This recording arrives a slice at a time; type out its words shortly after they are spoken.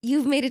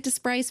You've made it to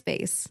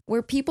Spryspace,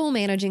 where people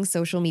managing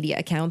social media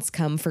accounts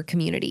come for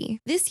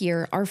community. This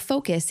year, our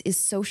focus is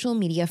social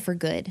media for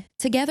good.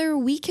 Together,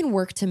 we can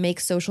work to make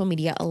social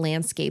media a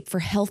landscape for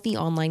healthy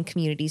online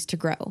communities to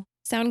grow.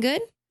 Sound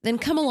good? Then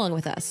come along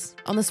with us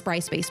on the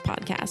Spryspace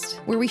podcast,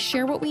 where we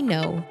share what we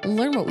know,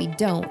 learn what we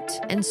don't,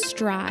 and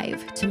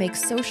strive to make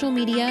social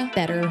media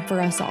better for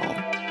us all.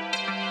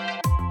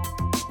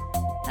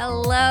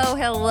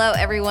 Hello,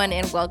 everyone,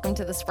 and welcome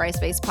to the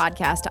Spryspace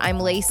podcast. I'm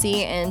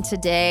Lacey, and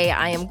today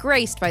I am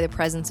graced by the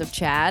presence of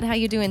Chad. How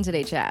you doing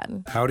today,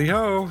 Chad? Howdy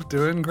ho,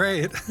 doing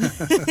great.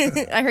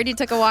 I heard you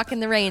took a walk in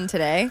the rain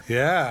today.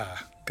 Yeah,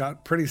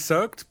 got pretty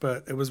soaked,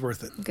 but it was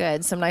worth it.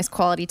 Good, some nice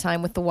quality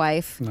time with the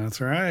wife. That's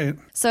right.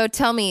 So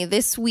tell me,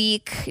 this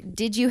week,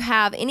 did you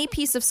have any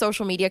piece of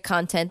social media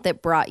content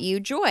that brought you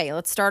joy?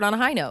 Let's start on a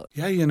high note.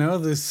 Yeah,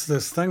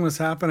 this thing was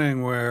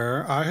happening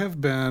where I have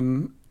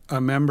been a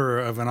member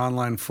of an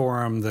online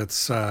forum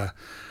that's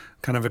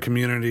kind of a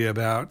community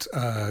about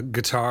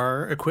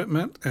guitar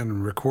equipment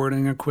and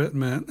recording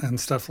equipment and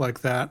stuff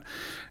like that.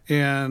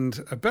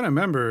 And I've been a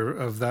member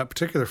of that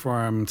particular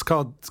forum. It's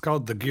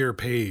called The Gear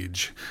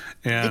Page.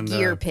 And The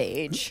Gear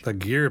Page. The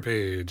Gear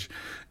Page.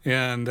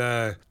 And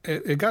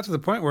it got to the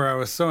point where I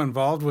was so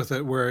involved with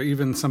it where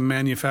even some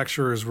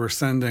manufacturers were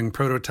sending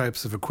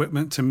prototypes of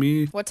equipment to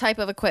me. What type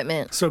of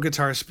equipment? So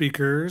guitar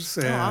speakers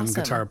and awesome.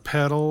 Guitar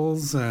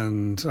pedals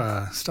and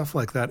stuff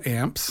like that.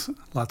 Amps,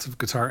 lots of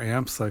guitar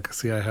amps. Like,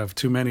 see, I have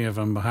too many of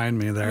them behind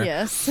me there.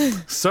 Yes.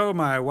 So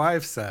my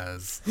wife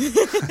says.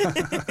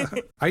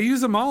 I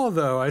use them all,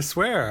 though, I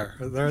swear.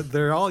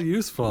 They're all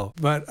useful.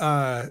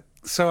 But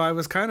so I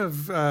was kind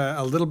of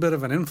a little bit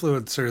of an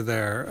influencer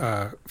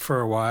there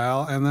for a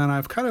while, and then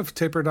I've kind of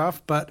tapered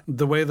off. But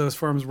the way those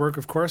forums work,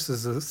 of course,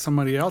 is that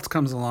somebody else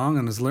comes along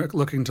and is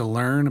looking to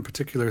learn a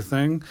particular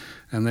thing,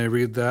 and they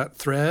read that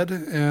thread,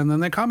 and then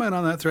they comment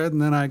on that thread,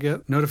 and then I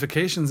get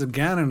notifications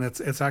again, and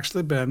it's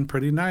actually been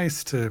pretty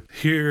nice to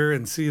hear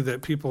and see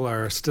that people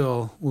are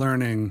still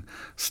learning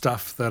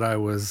stuff that I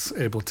was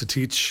able to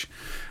teach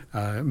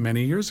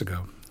many years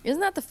ago.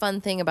 Isn't that the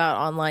fun thing about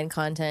online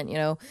content? You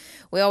know,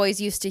 we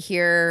always used to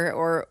hear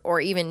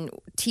or even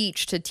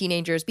teach to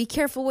teenagers, be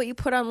careful what you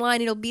put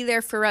online. It'll be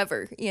there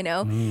forever, you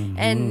know? Mm-hmm.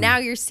 And now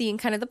you're seeing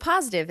kind of the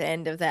positive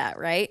end of that,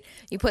 right?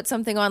 You put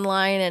something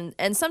online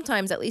and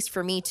sometimes, at least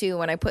for me too,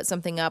 when I put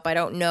something up, I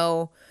don't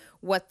know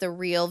what the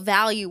real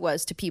value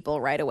was to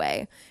people right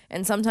away.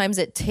 And sometimes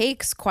it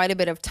takes quite a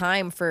bit of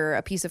time for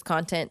a piece of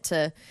content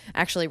to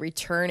actually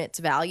return its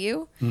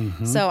value.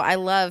 Mm-hmm. So I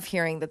love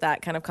hearing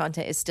that kind of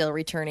content is still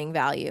returning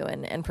value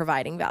and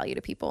providing value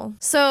to people.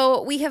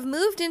 So we have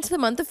moved into the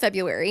month of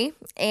February.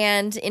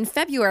 And in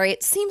February,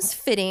 it seems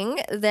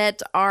fitting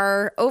that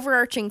our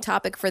overarching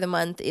topic for the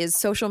month is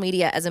social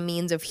media as a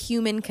means of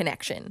human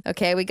connection.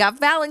 Okay, we got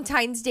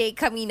Valentine's Day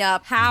coming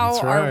up. How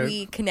are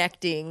we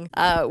connecting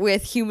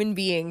with human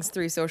beings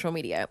through social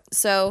media?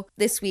 So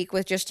this week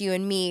with just you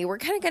and me, we're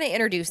kind of going to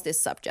introduce this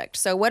subject.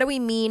 So what do we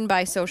mean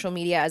by social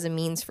media as a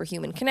means for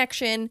human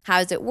connection? How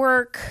does it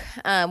work?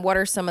 What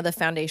are some of the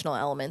foundational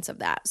elements of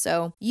that?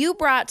 So you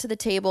brought to the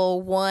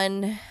table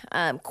one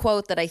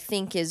quote that I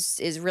think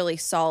is really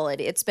solid.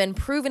 It's been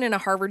proven in a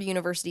Harvard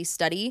University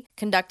study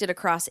conducted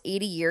across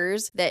 80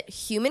 years that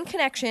human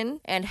connection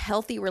and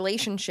healthy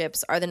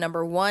relationships are the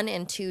number 1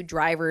 and 2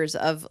 drivers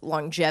of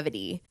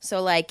longevity.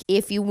 So like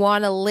if you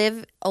want to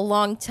live a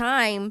long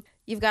time,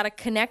 you've got to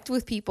connect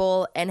with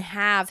people and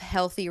have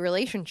healthy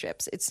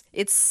relationships.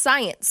 It's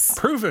science.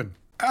 Proven.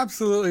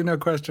 Absolutely no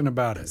question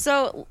about it.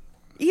 So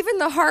even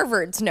the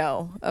Harvards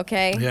know,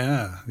 okay?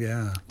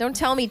 Yeah. Don't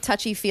tell me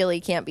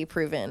touchy-feely can't be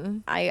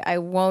proven. I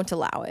won't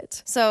allow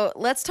it. So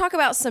let's talk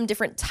about some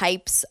different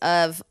types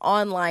of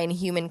online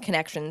human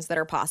connections that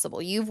are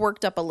possible. You've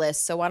worked up a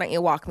list, so why don't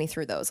you walk me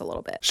through those a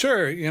little bit?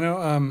 Sure.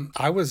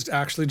 I was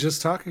actually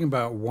just talking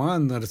about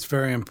one that is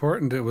very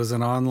important. It was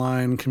an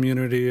online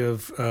community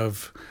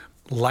of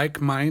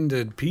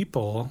like-minded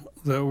people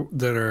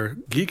that are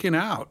geeking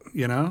out,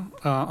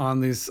 on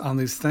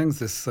these things,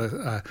 this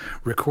audio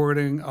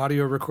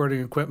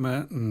recording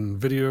equipment and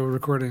video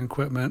recording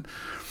equipment.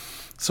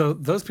 So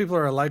those people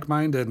are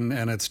like-minded,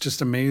 and it's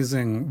just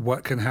amazing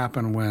what can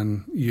happen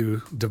when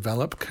you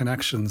develop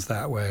connections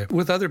that way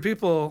with other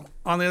people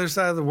on the other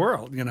side of the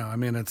world.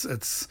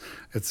 It's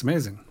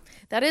amazing.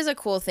 That is a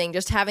cool thing,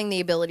 just having the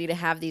ability to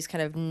have these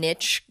kind of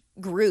niche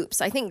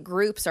groups. I think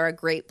groups are a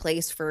great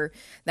place for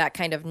that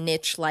kind of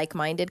niche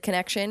like-minded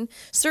connection.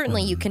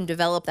 Certainly you can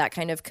develop that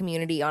kind of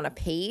community on a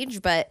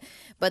page, but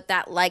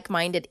that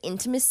like-minded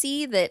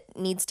intimacy that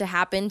needs to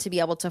happen to be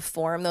able to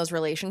form those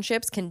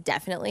relationships can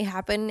definitely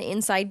happen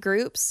inside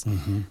groups.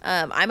 Mm-hmm.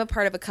 I'm a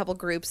part of a couple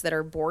groups that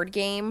are board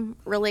game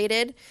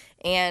related,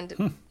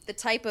 and the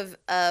type of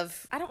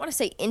I don't want to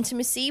say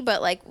intimacy,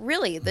 but like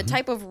really the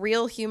type of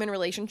real human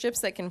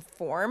relationships that can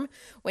form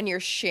when you're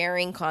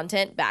sharing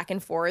content back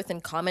and forth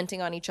and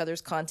commenting on each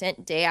other's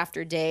content day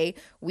after day,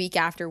 week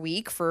after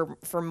week for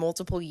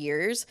multiple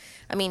years.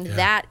 I mean,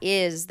 that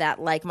is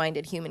that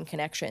like-minded human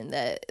connection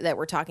that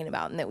we're talking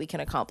about and that we can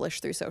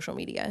accomplish through social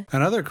media.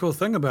 Another cool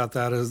thing about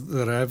that is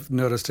that I've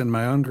noticed in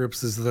my own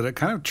groups is that it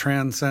kind of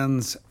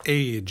transcends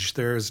age.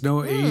 There's no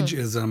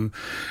ageism.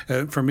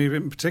 For me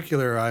in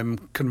particular, I'm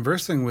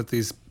conversing with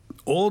these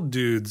old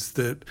dudes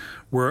that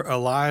were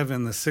alive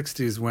in the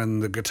 60s when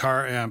the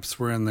guitar amps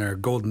were in their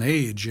golden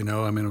age, you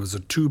know. I mean, it was a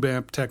tube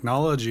amp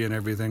technology and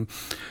everything.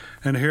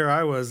 And here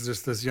I was,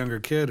 just this younger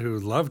kid who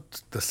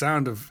loved the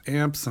sound of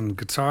amps and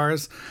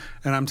guitars.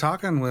 And I'm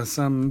talking with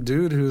some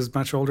dude who's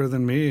much older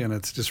than me, and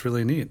it's just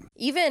really neat.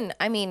 Even,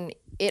 I mean,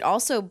 it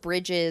also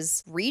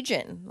bridges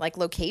region, like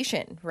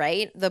location,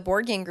 right? The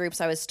board game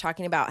groups I was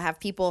talking about have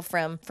people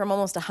from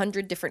almost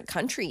 100 different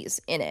countries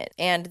in it.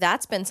 And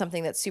that's been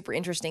something that's super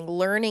interesting,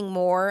 learning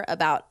more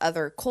about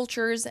other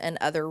cultures and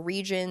other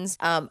regions,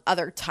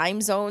 other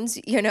time zones,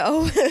 you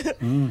know?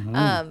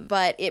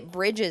 But it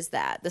bridges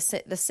that.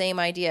 The same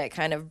idea, it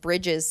kind of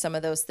bridges some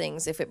of those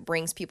things if it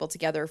brings people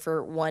together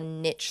for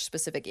one niche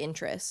specific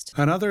interest.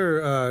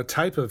 Another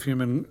type of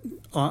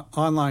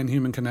online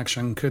human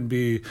connection could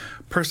be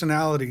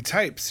personality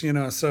types, you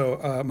know.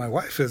 So my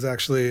wife is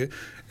actually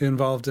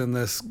involved in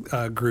this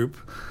group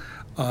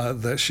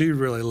that she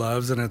really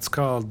loves, and it's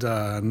called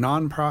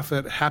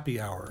Nonprofit Happy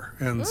Hour.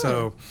 And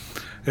so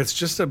it's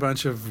just a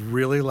bunch of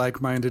really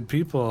like-minded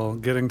people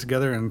getting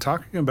together and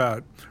talking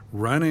about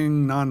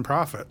running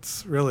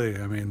nonprofits. Really,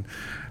 I mean,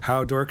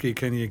 how dorky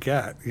can you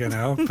get, you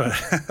know?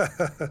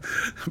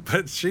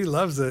 But she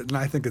loves it, and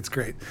I think it's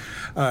great.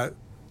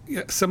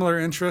 Similar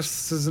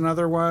interests is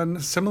another one.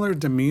 Similar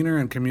demeanor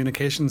and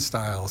communication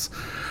styles.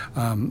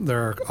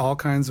 There are all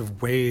kinds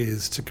of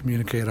ways to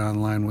communicate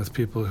online with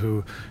people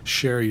who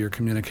share your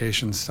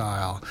communication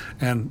style.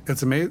 And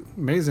it's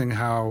amazing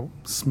how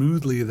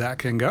smoothly that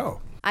can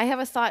go. I have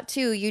a thought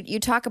too. You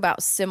talk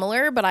about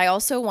similar, but I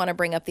also want to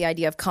bring up the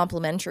idea of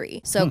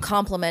complementary. So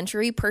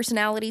complementary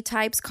personality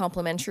types,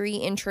 complementary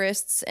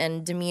interests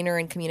and demeanor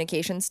and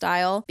communication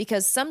style.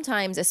 Because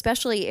sometimes,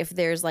 especially if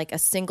there's like a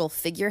single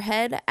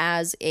figurehead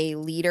as a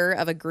leader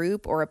of a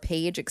group or a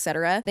page,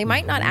 etc., they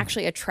might not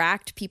actually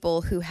attract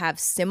people who have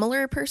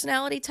similar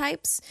personality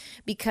types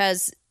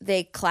because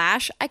they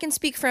clash. I can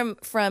speak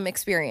from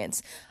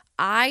experience.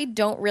 I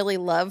don't really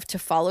love to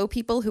follow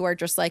people who are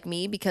just like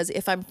me because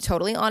if I'm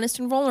totally honest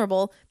and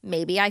vulnerable,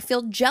 maybe I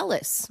feel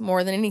jealous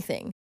more than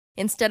anything.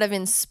 Instead of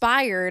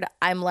inspired,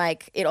 I'm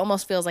like, it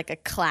almost feels like a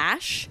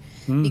clash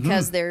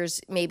because there's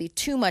maybe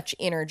too much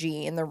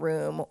energy in the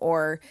room,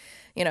 or,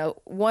 you know,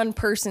 one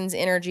person's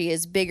energy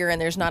is bigger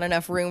and there's not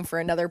enough room for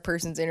another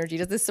person's energy.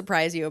 Does this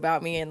surprise you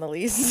about me in the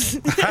least?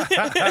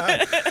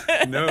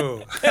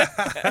 No.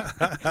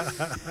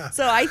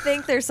 So I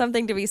think there's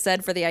something to be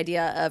said for the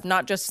idea of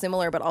not just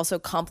similar, but also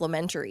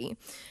complementary.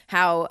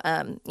 How,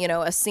 you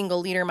know, a single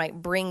leader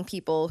might bring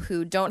people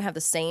who don't have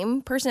the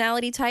same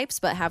personality types,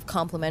 but have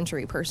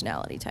complementary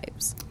personality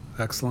types.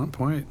 Excellent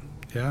point.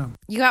 Yeah.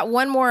 You got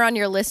one more on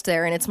your list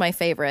there, and it's my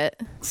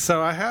favorite.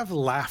 So I have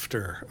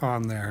laughter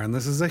on there, and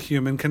this is a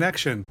human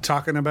connection.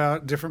 Talking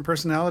about different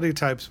personality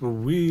types, but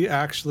we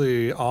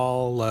actually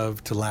all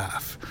love to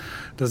laugh.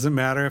 Doesn't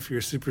matter if you're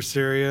super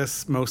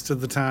serious most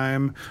of the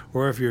time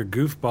or if you're a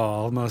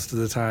goofball most of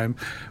the time.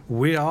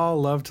 We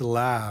all love to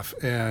laugh,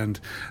 and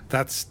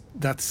that's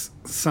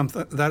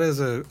something that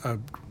is a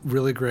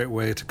really great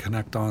way to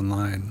connect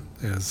online,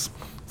 is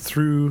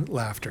through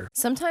laughter.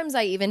 Sometimes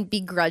I even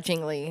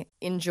begrudgingly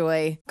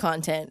enjoy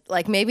content.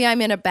 Like maybe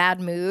I'm in a bad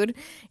mood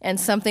and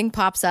something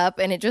pops up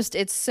and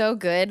it's so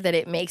good that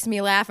it makes me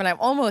laugh, and I'm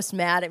almost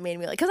mad it made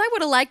me, like, because I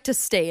would have liked to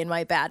stay in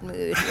my bad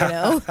mood, you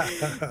know?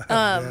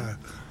 Yeah.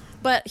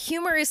 But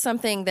humor is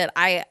something that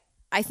I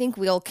think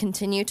we'll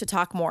continue to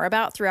talk more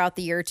about throughout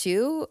the year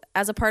too,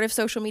 as a part of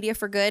Social Media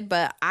for Good.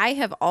 But I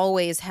have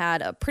always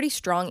had a pretty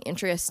strong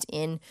interest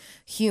in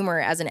humor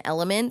as an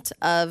element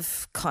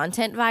of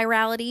content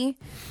virality.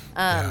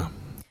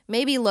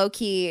 Maybe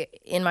low-key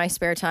in my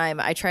spare time,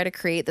 I try to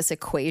create this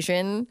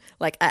equation,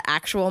 like an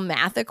actual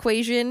math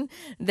equation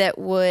that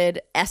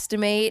would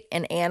estimate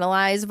and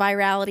analyze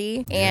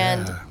virality.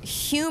 And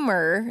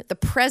humor, the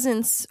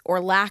presence or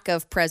lack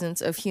of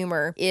presence of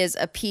humor, is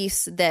a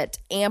piece that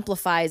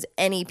amplifies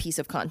any piece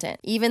of content.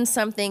 Even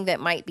something that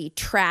might be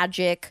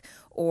tragic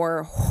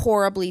or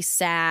horribly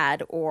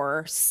sad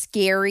or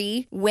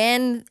scary.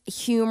 When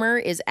humor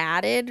is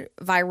added,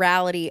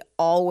 virality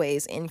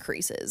always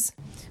increases.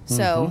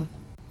 So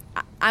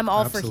I'm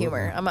all for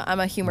humor. I'm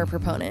a humor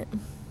proponent.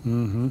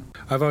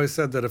 I've always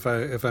said that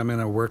if I'm in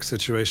a work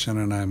situation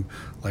and I'm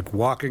like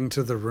walking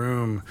to the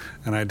room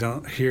and I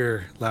don't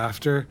hear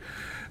laughter,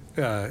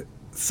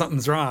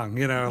 something's wrong.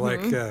 You know,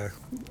 like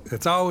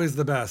it's always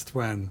the best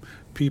when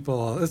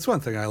people. It's one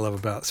thing I love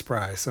about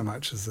Spry so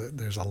much is that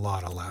there's a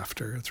lot of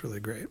laughter. It's really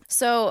great.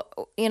 So,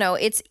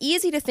 it's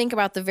easy to think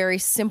about the very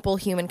simple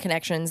human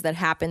connections that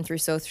happen through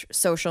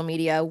social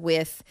media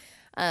with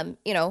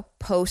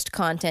post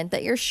content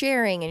that you're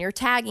sharing and you're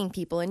tagging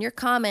people and you're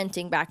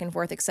commenting back and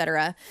forth,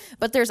 etc.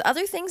 But there's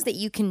other things that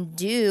you can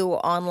do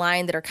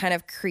online that are kind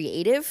of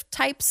creative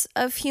types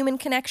of human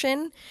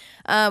connection.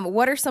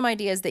 What are some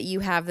ideas that you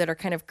have that are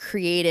kind of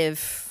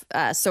creative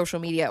social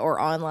media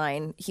or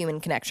online human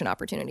connection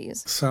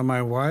opportunities? So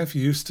my wife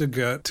used to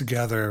get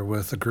together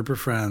with a group of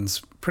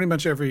friends pretty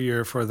much every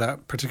year for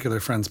that particular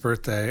friend's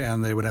birthday,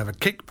 and they would have a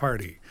cake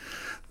party.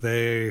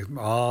 They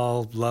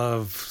all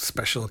love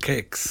special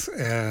cakes,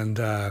 and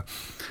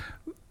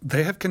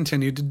they have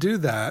continued to do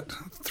that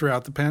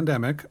throughout the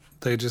pandemic.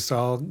 They just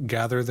all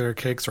gather their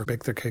cakes or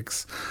bake their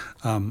cakes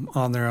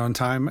on their own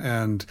time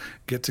and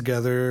get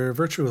together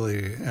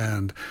virtually.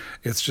 And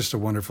it's just a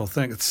wonderful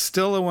thing. It's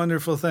still a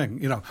wonderful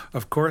thing.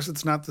 Of course,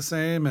 it's not the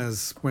same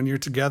as when you're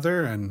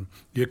together and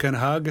you can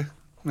hug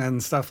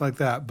and stuff like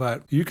that,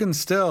 but you can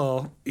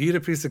still eat a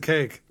piece of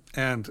cake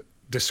and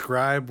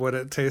describe what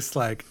it tastes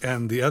like,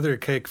 and the other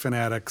cake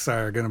fanatics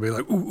are going to be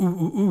like, ooh,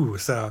 ooh, ooh, ooh.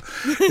 So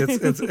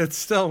it's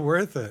still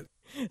worth it.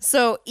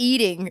 So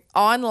eating,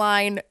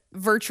 online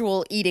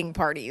virtual eating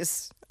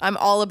parties. I'm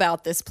all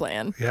about this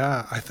plan.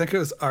 Yeah, I think it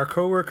was our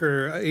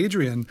coworker,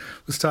 Adrian,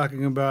 was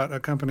talking about a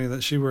company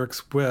that she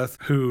works with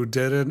who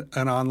did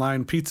an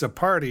online pizza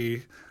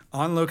party,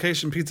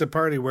 on-location pizza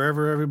party,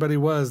 wherever everybody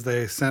was.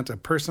 They sent a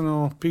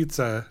personal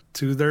pizza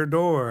to their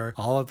door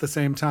all at the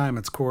same time.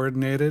 It's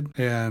coordinated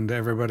and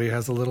everybody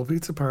has a little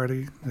pizza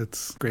party.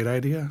 It's a great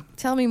idea.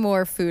 Tell me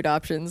more food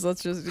options.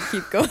 Let's just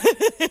keep going.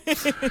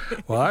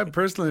 Well, I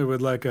personally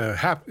would like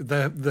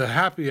the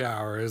happy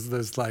hour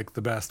is like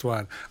the best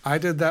one. I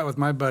did that with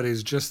my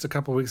buddies just a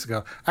couple weeks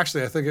ago.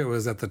 Actually, I think it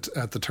was at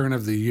the turn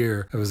of the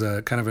year. It was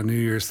a kind of a New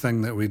Year's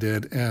thing that we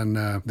did.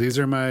 And these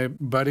are my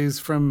buddies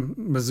from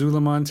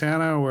Missoula,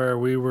 Montana, where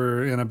we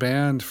were in a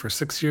band for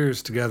 6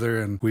 years together.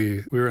 And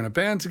we were in a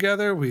band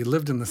together. We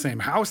lived in the same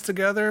house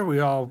together. We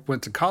all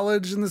went to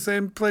college in the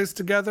same place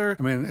together.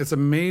 I mean, it's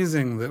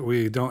amazing that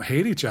we don't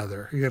hate each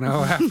other,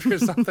 after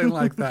something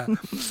like that.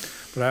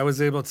 But I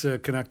was able to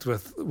connect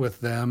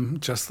with them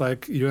just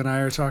like you and I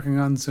are talking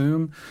on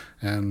Zoom.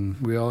 And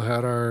we all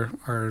had our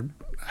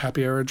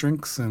happy hour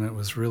drinks, and it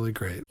was really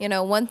great.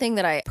 One thing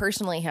that I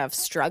personally have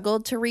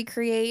struggled to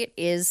recreate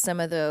is some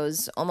of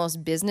those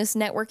almost business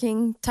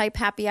networking type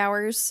happy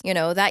hours.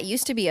 That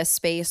used to be a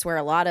space where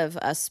a lot of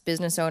us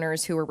business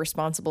owners who were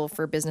responsible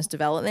for business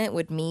development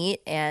would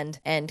meet and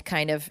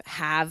kind of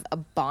have a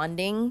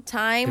bonding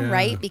time,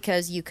 right?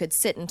 Because you could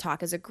sit and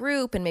talk as a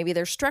group, and maybe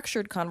there's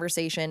structured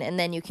conversation, and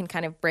then you can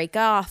kind of break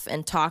off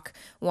and talk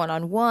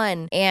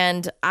one-on-one.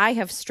 And I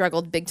have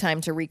struggled big time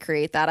to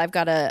recreate that. I've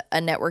got a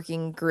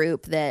networking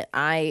group that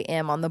I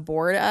am on the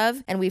board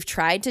of, and we've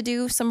tried to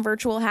do some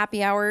virtual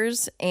happy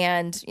hours,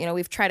 and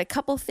we've tried a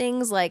couple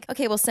things like,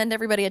 okay, we'll send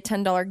everybody a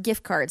 $10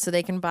 gift card so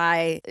they can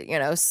buy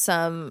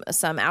some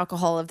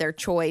alcohol of their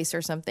choice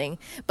or something,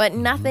 but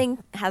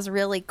nothing has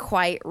really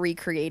quite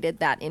recreated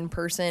that in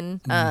person.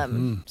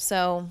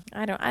 So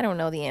I don't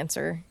know the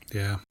answer.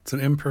 Yeah, it's an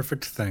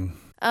imperfect thing.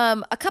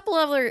 A couple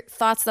other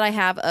thoughts that I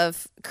have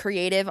of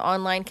creative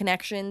online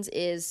connections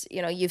is,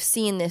 you've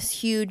seen this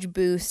huge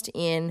boost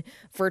in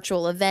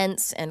virtual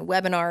events and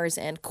webinars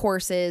and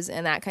courses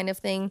and that kind of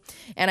thing.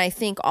 And I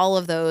think all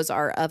of those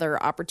are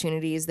other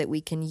opportunities that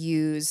we can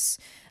use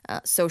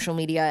social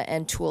media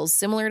and tools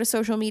similar to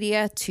social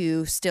media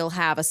to still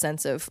have a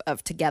sense of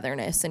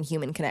togetherness and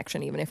human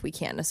connection, even if we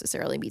can't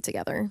necessarily be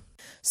together.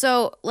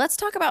 So let's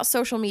talk about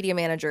social media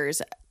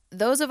managers.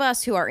 Those of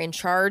us who are in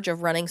charge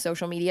of running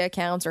social media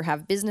accounts or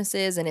have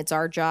businesses and it's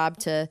our job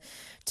to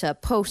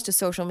post to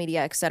social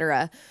media,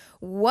 etc.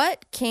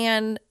 What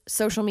can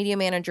social media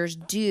managers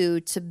do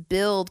to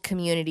build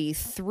community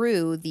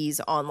through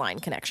these online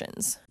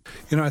connections?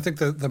 I think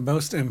that the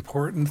most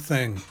important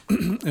thing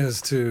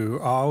is to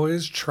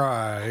always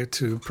try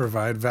to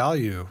provide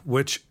value,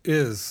 which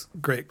is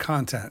great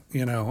content.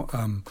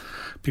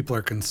 People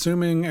are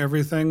consuming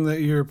everything that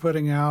you're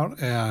putting out,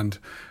 and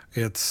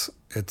it's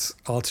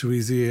all too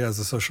easy as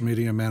a social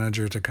media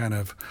manager to kind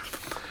of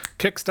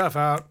kick stuff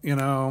out,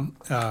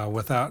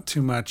 without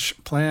too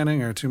much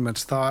planning or too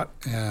much thought.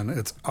 And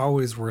it's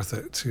always worth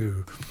it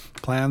to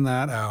plan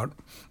that out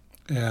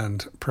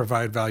and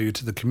provide value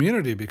to the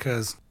community,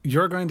 because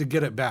you're going to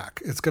get it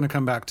back. It's going to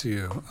come back to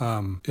you.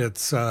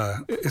 It's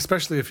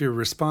especially if you're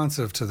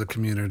responsive to the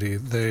community,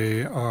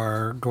 they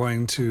are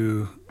going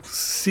to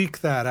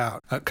seek that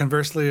out.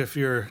 Conversely, if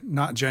you're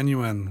not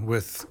genuine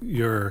with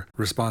your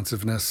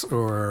responsiveness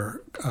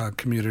or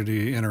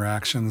community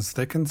interactions,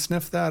 they can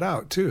sniff that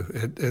out too.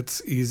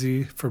 It's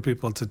easy for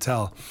people to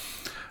tell.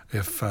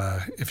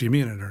 if you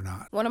mean it or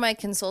not. One of my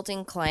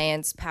consulting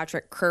clients,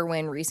 Patrick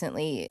Kerwin,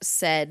 recently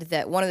said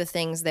that one of the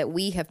things that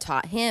we have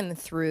taught him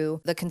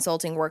through the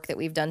consulting work that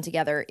we've done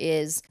together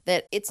is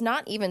that it's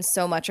not even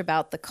so much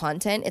about the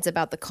content, it's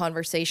about the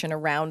conversation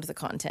around the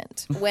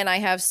content. When I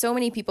have so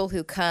many people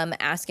who come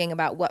asking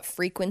about what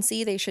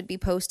frequency they should be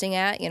posting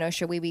at,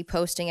 should we be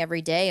posting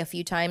every day, a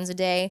few times a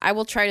day? I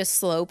will try to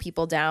slow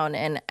people down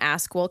and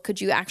ask, well,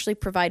 could you actually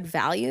provide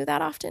value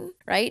that often,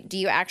 right? Do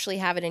you actually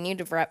have it in you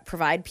to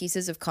provide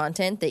pieces of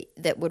content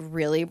that would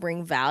really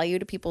bring value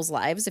to people's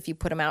lives if you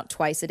put them out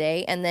twice a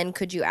day? And then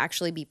could you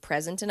actually be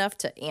present enough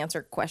to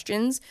answer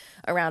questions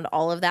around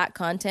all of that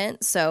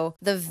content? So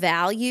the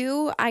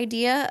value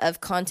idea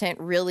of content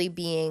really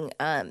being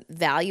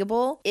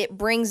valuable, it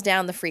brings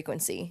down the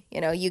frequency.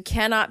 You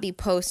cannot be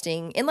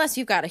posting unless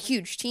you've got a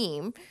huge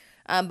team.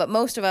 But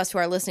most of us who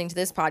are listening to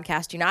this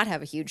podcast do not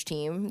have a huge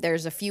team.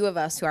 There's a few of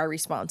us who are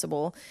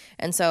responsible.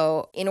 And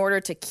so in order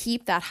to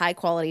keep that high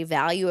quality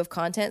value of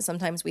content,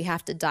 sometimes we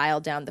have to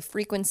dial down the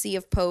frequency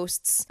of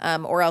posts,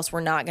 or else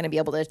we're not going to be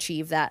able to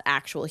achieve that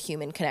actual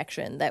human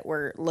connection that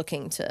we're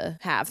looking to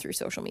have through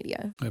social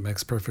media. It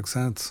makes perfect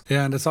sense.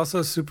 Yeah, and it's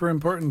also super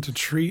important to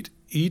treat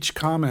each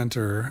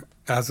commenter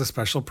as a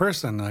special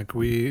person. Like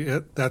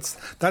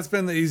that's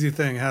been the easy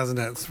thing, hasn't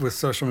it, with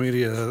social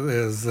media,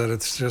 is that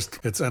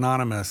it's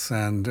anonymous,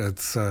 and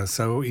it's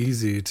so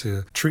easy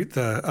to treat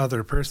the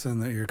other person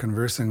that you're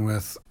conversing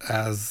with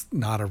as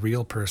not a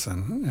real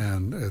person,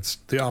 and it's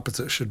the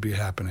opposite should be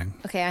happening.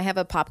 Okay, I have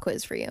a pop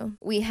quiz for you.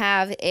 We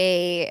have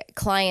a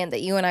client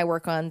that you and I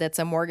work on that's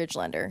a mortgage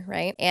lender,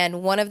 right?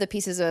 And one of the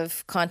pieces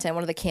of content,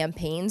 one of the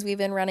campaigns we've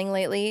been running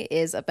lately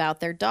is about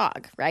their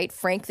dog, right?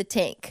 Frank the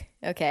Tank.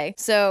 Okay,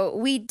 so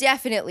we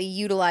definitely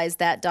utilize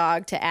that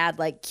dog to add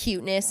like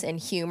cuteness and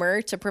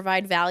humor to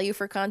provide value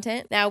for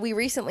content. Now, we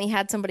recently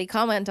had somebody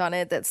comment on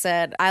it that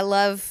said, I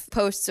love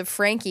posts of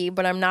Frankie,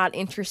 but I'm not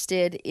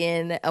interested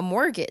in a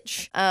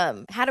mortgage.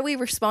 How do we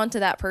respond to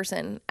that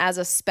person as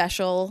a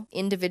special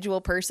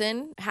individual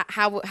person?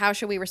 How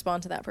should we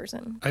respond to that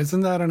person? Isn't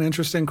that an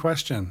interesting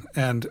question?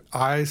 And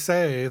I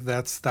say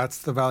that's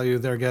the value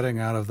they're getting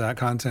out of that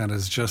content,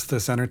 is just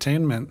this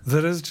entertainment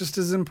that is just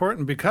as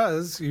important,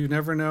 because you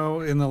never know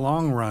in the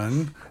long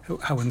run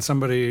how, when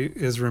somebody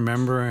is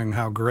remembering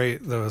how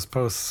great those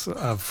posts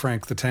of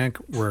Frank the Tank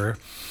were,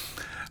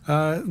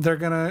 they're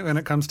gonna, when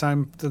it comes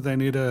time that they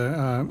need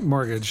a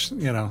mortgage,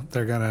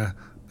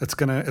 it's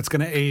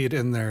gonna aid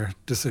in their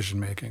decision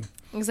making.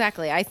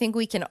 Exactly. I think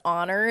we can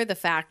honor the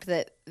fact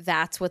that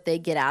that's what they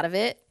get out of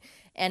it,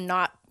 and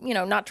not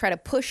try to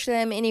push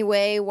them any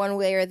way, one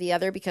way or the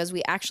other, because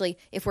we actually,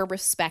 if we're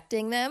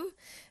respecting them,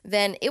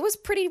 then it was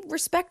pretty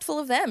respectful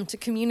of them to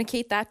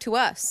communicate that to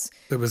us.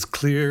 It was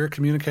clear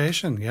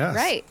communication, yes.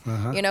 Right.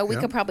 We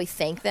could probably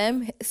thank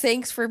them.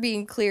 Thanks for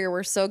being clear.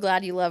 We're so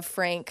glad you love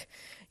Frank.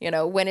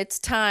 When it's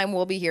time,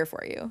 we'll be here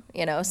for you.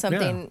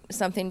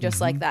 Something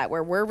just like that,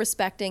 where we're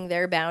respecting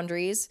their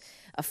boundaries,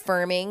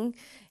 affirming,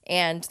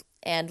 and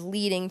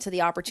leading to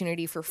the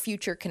opportunity for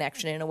future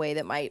connection in a way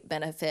that might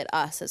benefit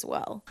us as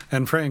well.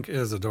 And Frank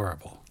is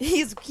adorable.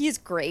 He's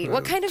great.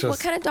 What kind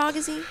of dog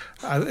is he?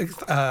 I think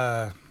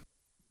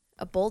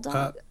a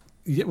bulldog?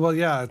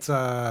 It's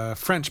a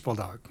French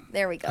bulldog.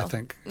 There we go. I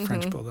think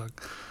French bulldog.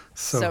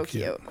 So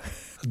cute.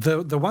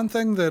 The one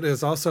thing that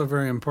is also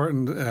very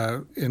important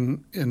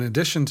in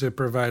addition to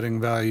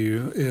providing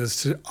value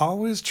is to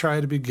always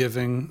try to be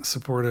giving,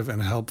 supportive,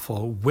 and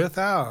helpful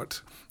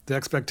without the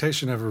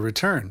expectation of a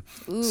return.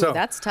 Ooh, so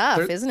that's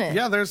tough, isn't it?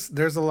 Yeah,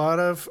 there's a lot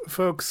of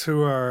folks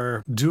who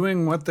are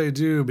doing what they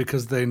do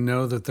because they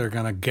know that they're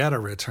going to get a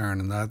return,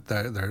 and that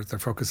they're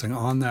focusing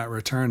on that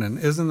return. And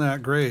isn't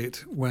that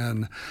great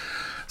when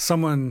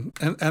someone,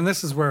 and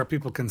this is where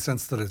people can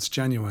sense that it's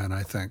genuine,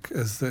 I think,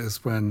 is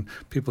when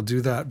people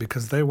do that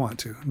because they want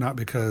to, not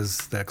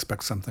because they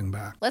expect something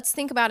back. Let's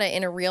think about it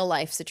in a real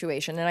life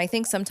situation. And I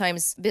think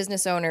sometimes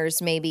business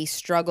owners maybe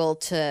struggle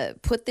to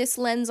put this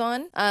lens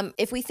on.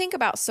 If we think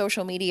about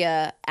social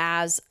media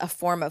as a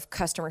form of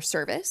customer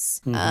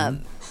service,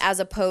 as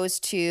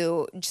opposed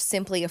to just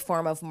simply a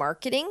form of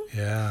marketing,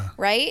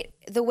 right?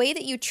 The way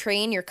that you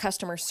train your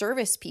customer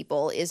service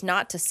people is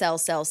not to sell.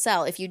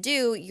 If you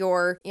do,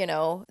 your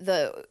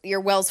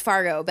Wells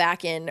Fargo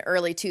back in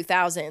early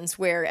 2000s,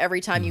 where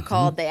every time you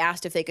called, they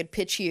asked if they could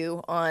pitch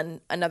you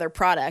on another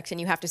product, and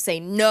you have to say,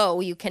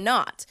 no, you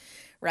cannot.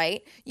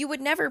 Right? You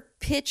would never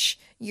pitch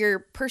your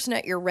person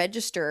at your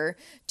register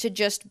to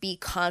just be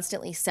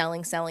constantly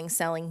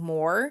selling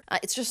more.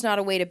 It's just not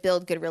a way to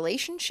build good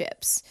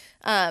relationships.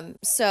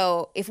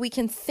 So if we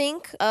can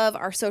think of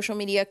our social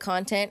media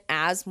content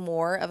as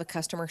more of a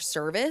customer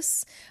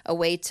service, a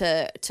way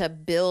to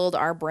build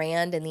our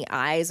brand in the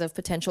eyes of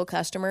potential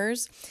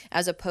customers,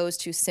 as opposed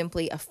to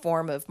simply a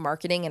form of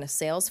marketing and a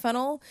sales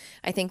funnel,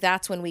 I think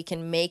that's when we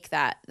can make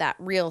that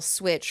real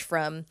switch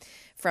from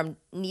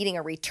needing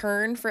a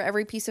return for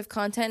every piece of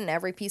content and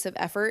every piece of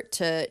effort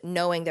to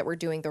knowing that we're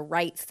doing the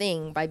right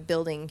thing by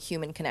building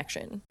human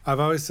connection. I've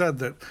always said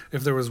that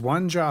if there was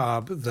one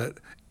job that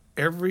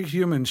every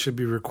human should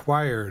be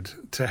required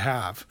to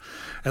have,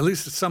 at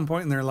least at some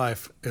point in their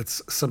life,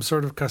 it's some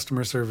sort of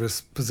customer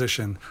service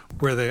position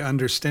where they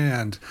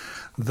understand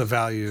the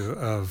value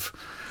of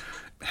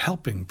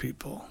helping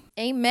people.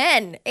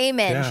 Amen.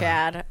 Amen, Yeah.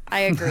 Chad. I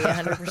agree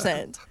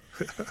 100%.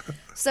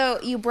 So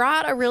you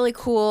brought a really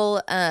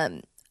cool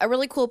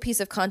piece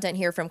of content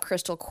here from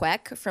Crystal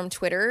Queck from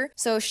Twitter.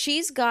 So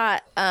she's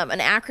got an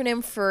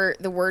acronym for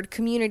the word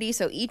community.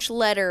 So each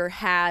letter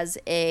has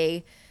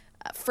a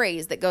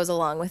phrase that goes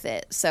along with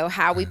it. So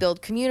How We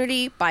Build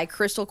Community by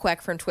Crystal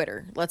Queck from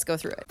Twitter. Let's go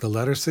through it. The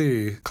letter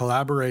C,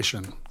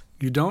 collaboration.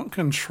 You don't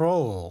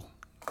control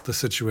the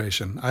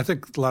situation. I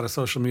think a lot of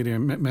social media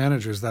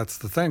managers, that's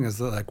the thing, is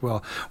that like,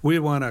 well, we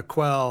want to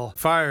quell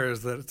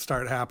fires that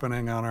start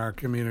happening on our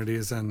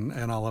communities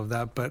and all of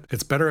that. But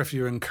it's better if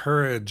you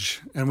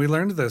encourage, and we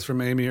learned this from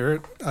Amy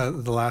Ert,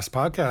 the last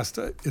podcast,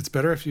 it's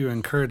better if you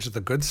encourage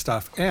the good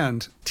stuff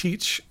and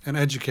teach and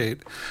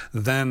educate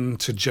than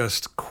to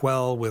just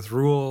quell with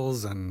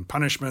rules and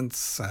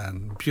punishments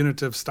and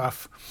punitive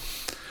stuff.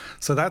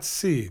 So that's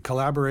C,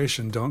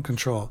 collaboration, don't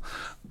control.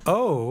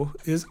 O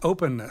is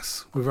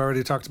openness. We've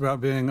already talked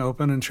about being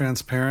open and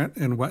transparent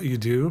in what you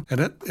do.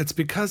 And it's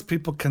because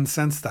people can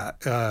sense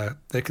that.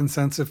 They can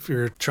sense if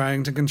you're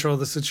trying to control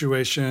the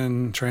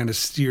situation, trying to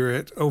steer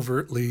it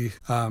overtly.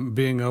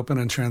 Being open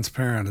and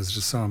transparent is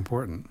just so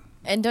important.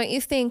 And don't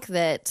you think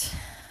that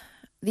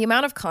the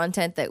amount of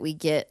content that we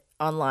get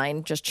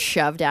online just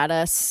shoved at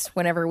us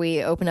whenever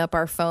we open up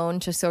our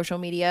phone to social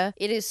media,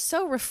 it is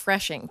so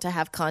refreshing to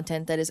have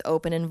content that is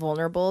open and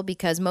vulnerable,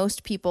 because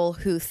most people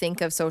who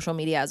think of social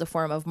media as a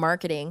form of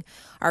marketing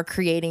are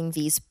creating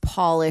these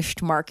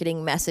polished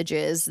marketing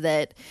messages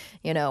that,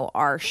 you know,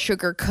 are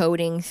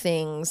sugarcoating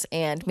things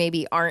and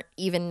maybe aren't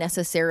even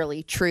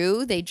necessarily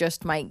true. They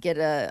just might get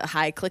a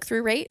high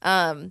click-through rate.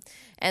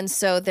 And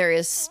so there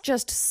is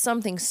just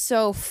something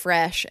so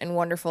fresh and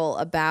wonderful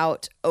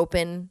about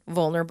open,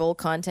 vulnerable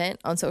content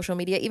on social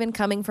media, even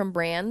coming from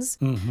brands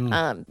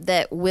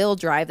that will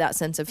drive that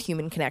sense of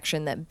human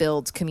connection that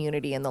builds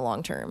community in the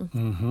long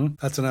term.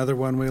 That's another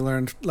one we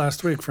learned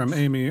last week from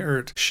Amy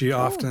Ert. She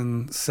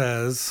often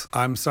says,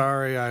 I'm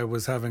sorry I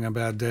was having a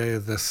bad day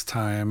this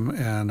time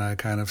and I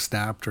kind of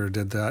snapped or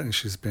did that, and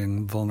she's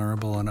being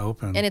vulnerable and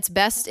open. And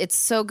it's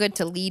so good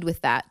to lead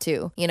with that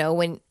too. You know,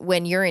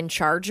 when you're in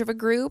charge of a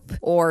group,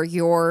 or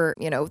you're,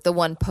 you know, the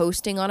one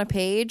posting on a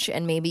page,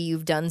 and maybe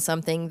you've done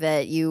something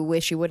that you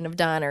wish you wouldn't have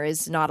done or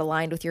is not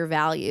aligned with your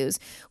values.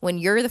 When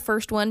you're the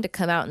first one to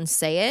come out and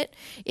say it,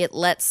 it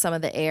lets some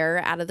of the air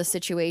out of the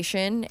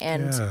situation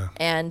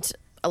and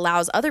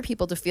allows other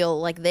people to feel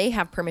like they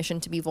have permission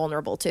to be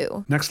vulnerable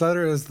too. Next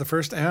letter is the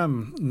first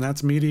M, and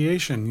that's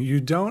mediation.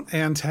 You don't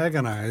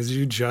antagonize,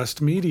 you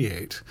just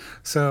mediate.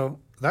 So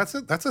that's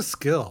a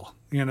skill,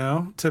 you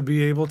know, to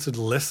be able to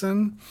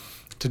listen,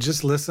 to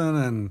just listen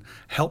and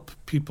help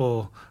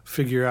people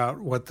figure out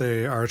what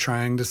they are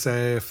trying to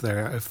say if they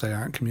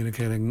aren't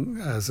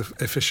communicating as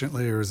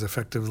efficiently or as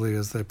effectively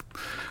as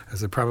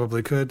they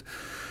probably could.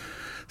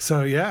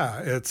 So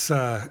yeah, it's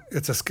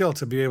a skill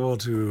to be able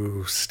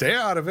to stay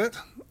out of it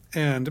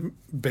and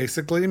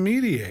basically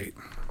mediate.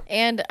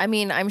 And I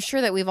mean, I'm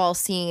sure that we've all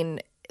seen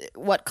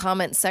what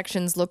comment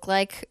sections look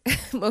like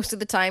most of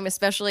the time,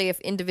 especially if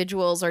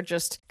individuals are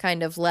just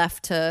kind of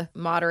left to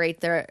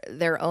moderate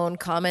their own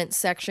comment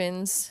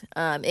sections.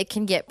 It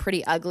can get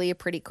pretty ugly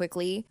pretty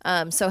quickly.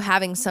 So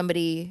having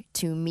somebody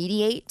to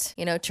mediate,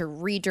 you know, to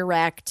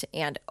redirect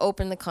and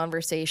open the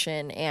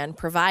conversation and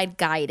provide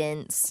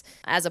guidance,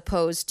 as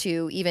opposed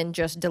to even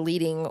just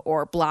deleting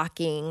or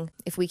blocking.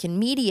 If we can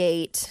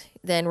mediate,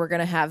 then we're going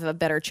to have a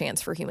better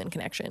chance for human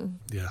connection.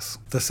 Yes.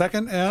 The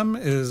second M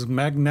is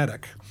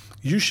magnetic.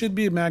 You should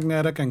be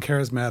magnetic and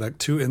charismatic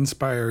to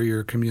inspire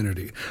your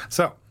community.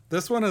 So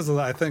this one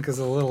I think is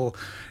a little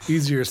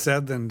easier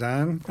said than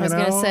done. I was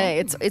going to say,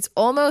 it's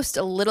almost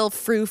a little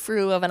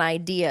frou-frou of an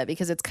idea,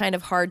 because it's kind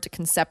of hard to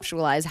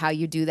conceptualize how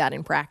you do that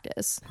in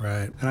practice.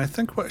 Right. And I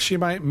think what she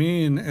might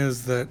mean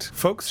is that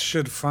folks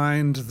should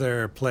find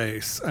their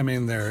place, I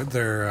mean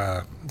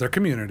their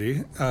community,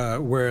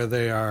 where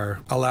they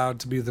are allowed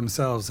to be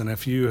themselves. And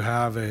if you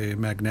have a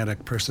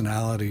magnetic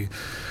personality,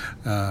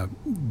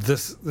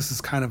 this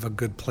is kind of a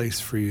good place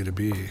for you to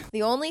be.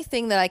 The only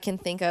thing that I can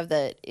think of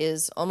that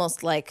is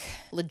almost like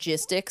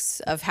logistics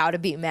of how to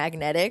be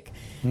magnetic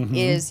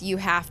is you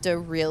have to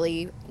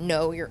really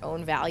know your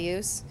own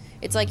values.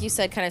 It's like you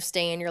said, kind of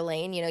stay in your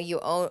lane. You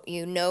know,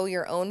 you know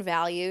your own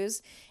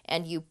values,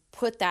 and you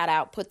put that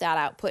out,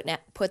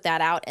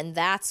 and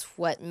that's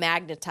what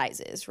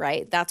magnetizes,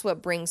 right? That's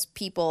what brings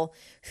people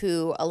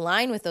who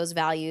align with those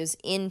values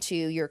into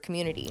your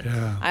community.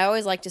 Yeah. I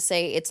always like to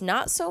say it's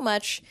not so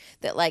much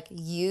that like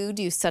you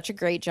do such a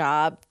great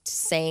job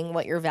saying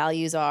what your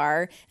values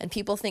are and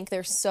people think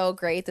they're so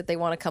great that they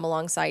want to come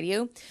alongside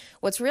you.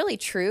 What's really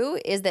true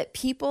is that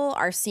people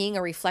are seeing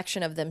a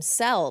reflection of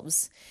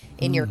themselves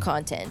in your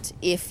content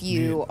if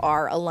you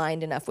are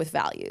aligned enough with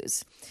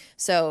values.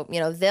 So, you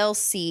know, they'll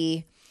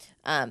see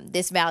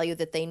this value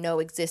that they know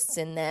exists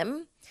in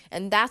them,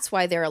 And that's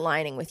why they're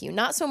aligning with you.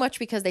 Not so much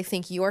because they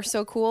think you are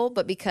so cool,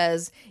 but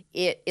because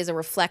it is a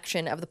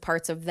reflection of the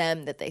parts of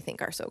them that they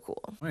think are so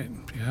cool. Right.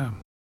 Yeah.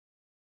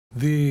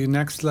 The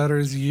next letter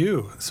is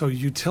U. So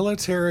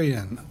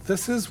utilitarian.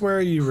 This is where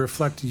you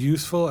reflect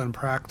useful and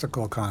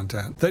practical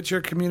content that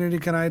your community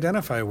can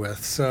identify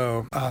with.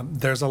 So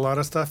there's a lot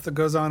of stuff that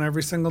goes on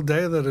every single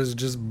day that is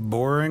just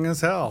boring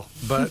as hell,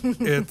 but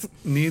it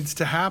needs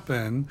to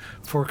happen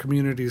for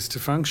communities to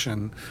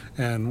function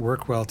and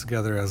work well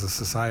together as a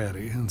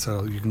society. And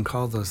so you can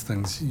call those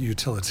things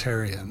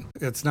utilitarian.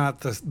 It's not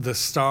the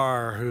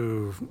star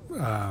who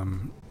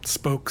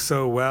spoke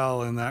so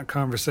well in that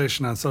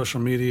conversation on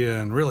social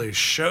media and really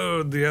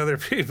showed the other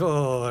people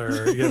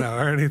or,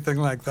 or anything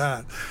like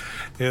that.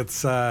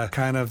 It's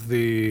kind of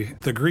the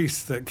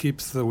grease that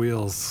keeps the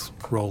wheels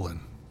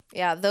rolling.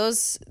 Yeah,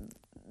 those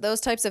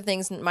types of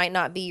things might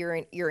not be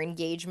your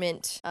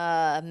engagement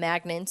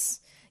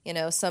magnets.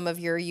 Some of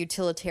your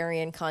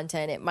utilitarian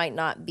content, it might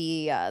not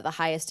be the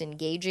highest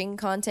engaging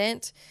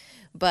content,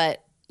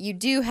 but you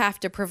do have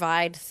to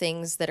provide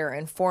things that are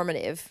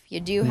informative. You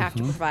do have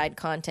to provide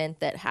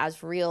content that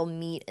has real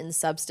meat and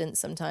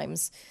substance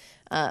sometimes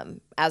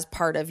as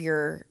part of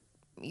your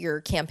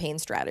campaign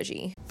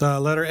strategy. The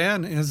letter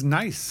N is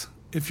nice.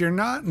 If you're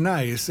not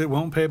nice, it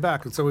won't pay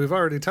back. And so we've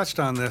already touched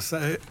on this.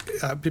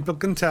 People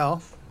can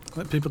tell.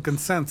 People can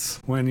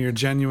sense when you're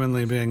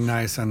genuinely being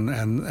nice, and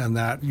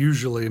that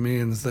usually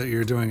means that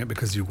you're doing it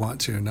because you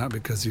want to, not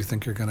because you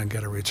think you're going to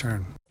get a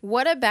return.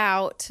 What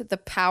about the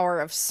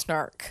power of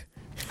snark?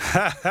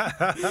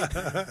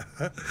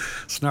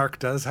 Snark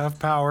does have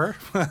power.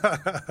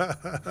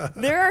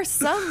 There are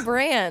some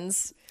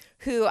brands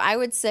who I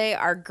would say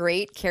are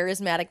great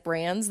charismatic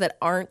brands that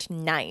aren't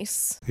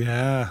nice.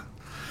 Yeah.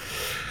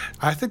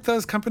 I think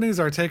those brands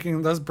are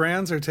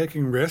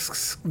taking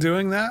risks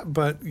doing that,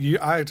 but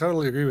I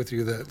totally agree with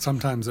you that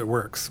sometimes it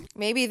works.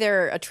 Maybe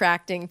they're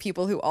attracting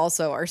people who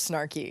also are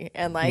snarky,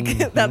 and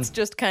that's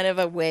just kind of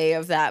a way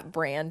of that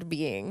brand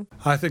being.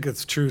 I think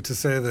it's true to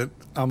say that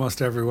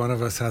almost every one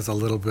of us has a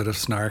little bit of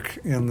snark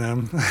in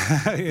them,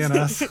 in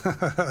us.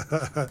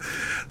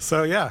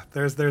 So yeah,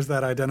 there's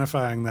that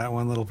identifying that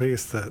one little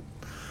piece that,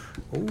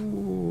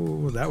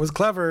 ooh, that was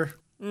clever.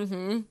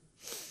 Mm-hmm.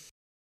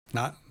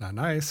 Not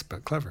nice,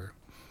 but clever.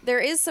 There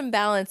is some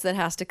balance that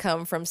has to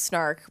come from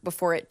snark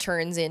before it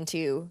turns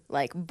into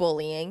like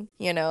bullying,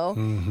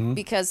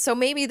 because so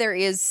maybe there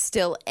is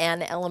still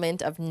an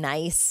element of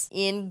nice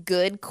in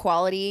good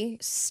quality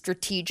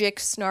strategic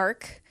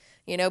snark,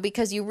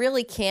 because you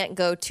really can't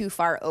go too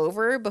far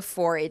over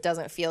before it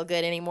doesn't feel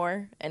good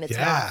anymore and it's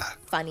not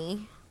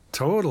funny.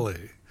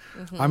 Totally.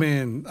 Mm-hmm.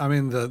 I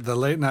mean the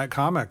late night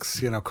comics,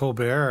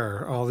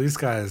 Colbert, all these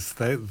guys,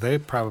 they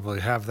probably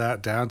have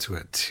that down to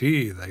a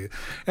T. They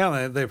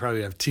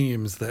probably have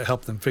teams that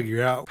help them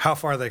figure out how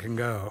far they can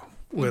go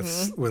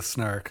with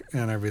snark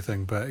and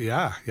everything. But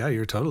yeah,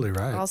 you're totally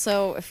right.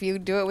 Also, if you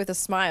do it with a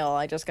smile,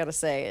 I just got to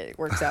say it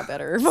works out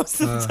better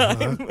most of the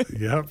time.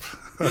 Yep.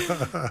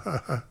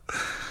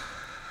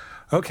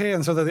 Okay,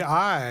 and so the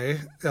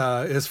I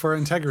is for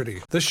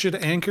integrity. This should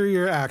anchor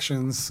your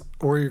actions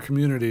or your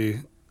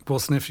community will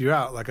sniff you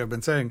out, like I've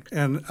been saying.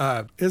 And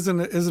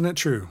isn't it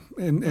true?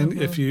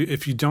 And if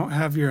you don't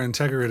have your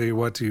integrity,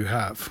 what do you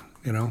have?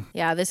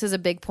 Yeah, this is a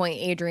big point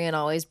Adrian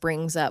always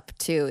brings up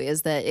too,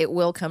 is that it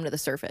will come to the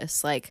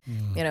surface.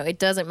 It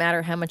doesn't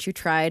matter how much you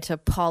try to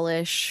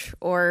polish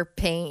or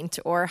paint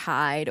or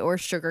hide or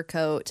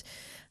sugarcoat.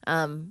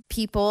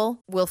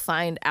 People will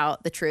find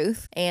out the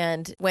truth.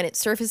 And when it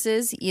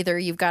surfaces, either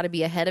you've got to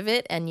be ahead of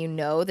it and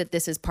that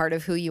this is part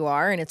of who you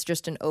are and it's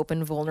just an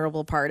open,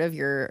 vulnerable part of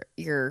your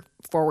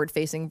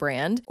forward-facing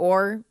brand,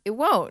 or it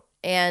won't.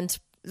 And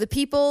the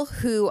people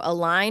who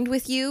aligned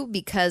with you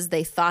because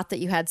they thought that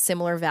you had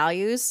similar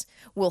values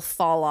will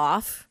fall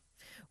off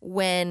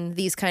when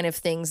these kind of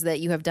things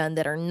that you have done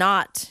that are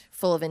not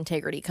full of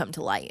integrity come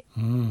to light.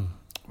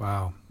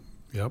 Wow.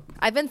 Yep.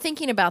 I've been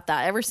thinking about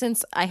that ever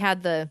since I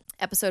had the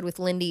episode with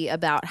Lindy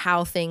about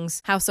how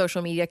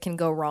social media can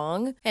go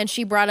wrong. And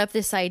she brought up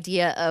this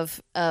idea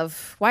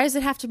of why does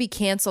it have to be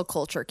cancel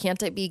culture?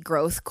 Can't it be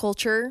growth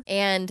culture?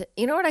 And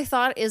you know what I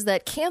thought is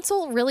that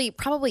cancel really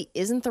probably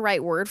isn't the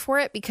right word for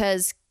it,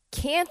 because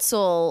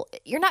cancel,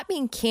 you're not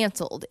being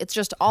canceled. It's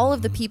just all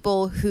of the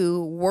people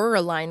who were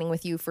aligning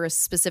with you for a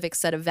specific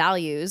set of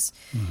values.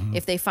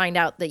 If they find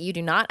out that you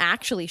do not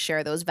actually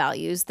share those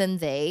values, then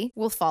they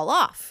will fall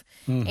off.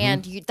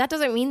 And that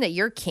doesn't mean that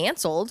you're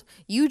canceled.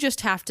 You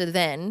just have to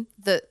then,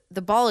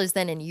 the ball is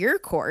then in your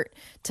court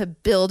to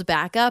build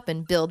back up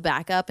and build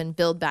back up and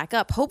build back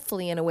up,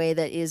 hopefully in a way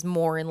that is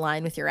more in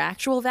line with your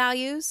actual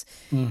values.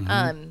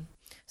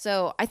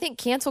 So I think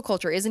cancel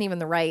culture isn't even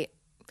the right.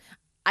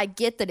 I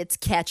get that it's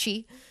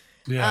catchy,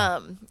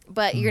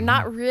 but you're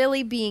not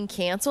really being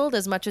canceled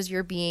as much as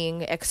you're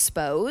being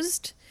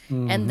exposed.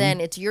 And then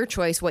it's your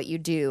choice what you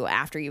do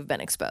after you've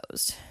been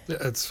exposed.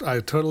 I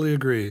totally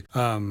agree.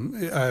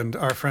 And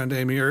our friend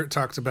Amy Ert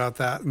talked about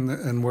that,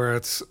 and where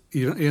it's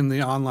in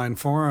the online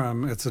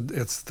forum,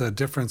 it's the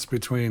difference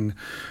between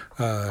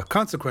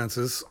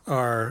consequences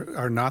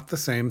are not the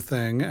same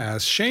thing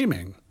as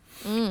shaming,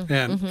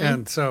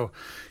 and so,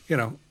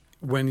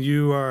 when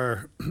you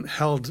are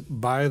held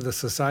by the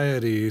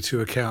society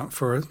to account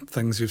for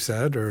things you've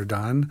said or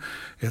done,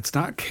 it's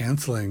not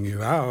canceling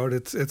you out,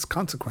 it's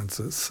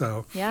consequences.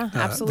 So yeah,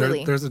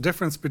 absolutely. There's a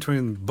difference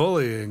between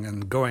bullying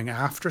and going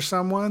after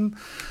someone,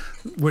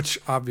 which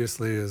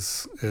obviously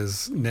is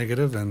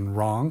negative and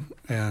wrong.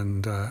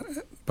 And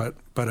but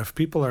if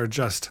people are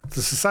just,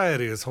 the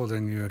society is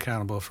holding you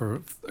accountable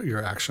for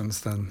your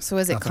actions, then so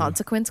is it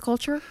consequence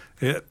culture?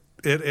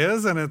 It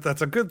is, and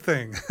that's a good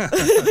thing.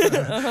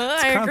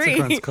 I agree.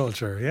 Consequence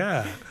culture,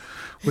 yeah,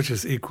 which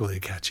is equally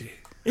catchy.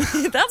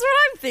 That's what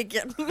I'm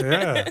thinking.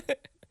 Yeah,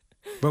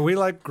 but we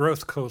like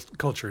growth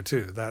culture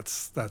too.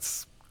 That's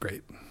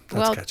great.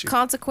 That's catchy.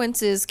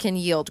 Consequences can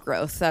yield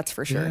growth. That's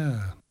for sure.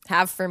 Yeah.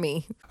 Have for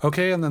me.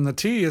 Okay, and then the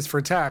T is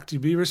for tact. You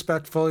be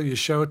respectful. You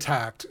show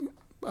tact.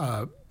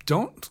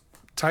 Don't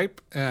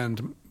type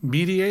and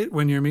mediate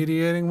when you're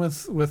mediating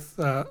with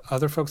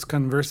other folks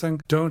conversing.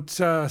 Don't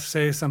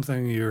say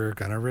something you're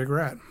gonna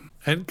regret.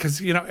 And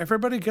because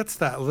everybody gets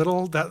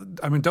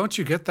don't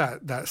you get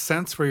that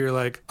sense where you're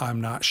like, I'm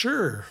not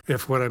sure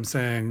if what I'm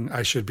saying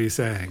I should be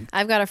saying.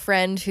 I've got a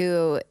friend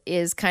who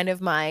is kind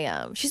of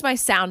my she's my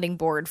sounding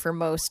board for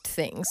most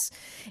things.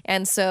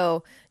 And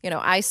so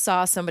I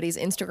saw somebody's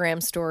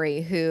Instagram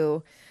story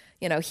who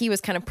he was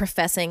kind of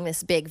professing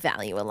this big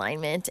value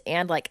alignment,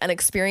 and like an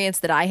experience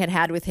that I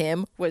had with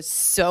him was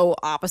so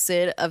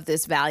opposite of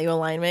this value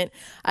alignment.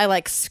 I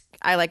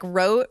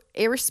wrote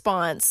a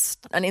response,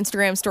 an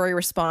Instagram story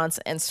response,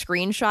 and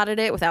screenshotted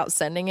it without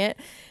sending it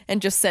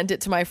and just sent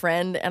it to my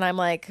friend. And I'm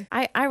like,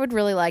 I would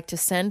really like to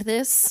send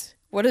this.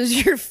 What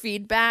is your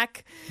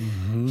feedback?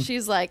 Mm-hmm.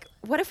 She's like,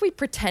 what if we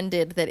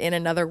pretended that in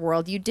another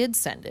world you did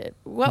send it?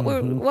 What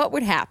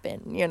would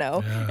happen,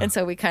 Yeah. And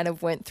so we kind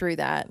of went through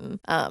that.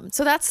 And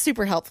so that's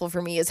super helpful for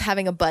me, is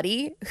having a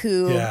buddy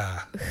who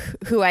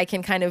I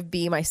can kind of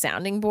be my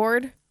sounding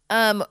board.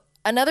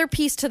 Another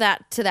piece to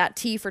that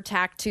T for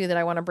tact too that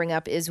I want to bring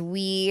up is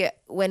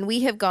when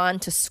we have gone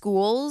to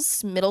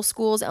schools, middle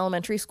schools,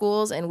 elementary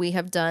schools, and we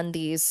have done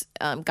these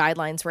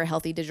guidelines for a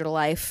healthy digital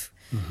life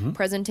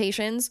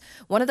presentations.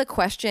 One of the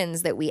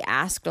questions that we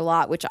asked a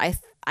lot, which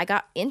I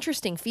got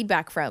interesting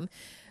feedback from,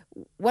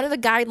 one of the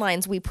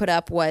guidelines we put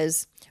up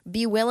was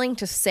be willing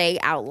to say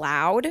out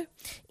loud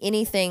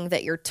anything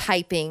that you're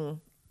typing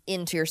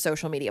into your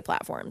social media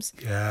platforms.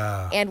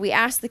 Yeah. And we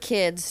asked the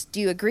kids, do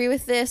you agree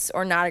with this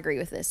or not agree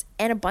with this?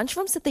 And a bunch of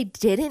them said they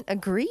didn't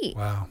agree.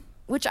 Wow.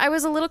 Which I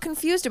was a little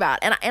confused about.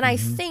 And I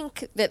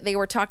think that they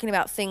were talking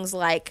about things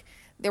like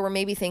there were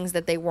maybe things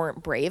that they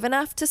weren't brave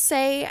enough to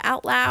say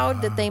out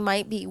loud that they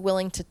might be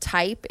willing to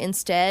type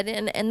instead.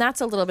 And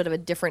that's a little bit of a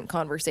different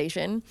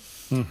conversation.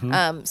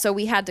 Mm-hmm. So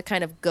we had to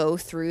kind of go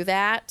through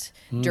that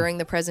during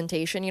the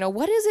presentation.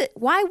 What is it?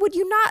 Why would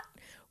you not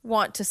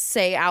want to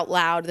say out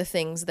loud the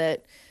things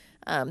that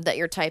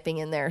you're typing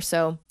in there?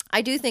 So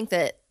I do think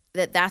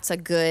that's a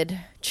good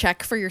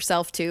check for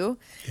yourself too.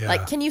 Yeah.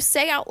 Like, can you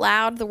say out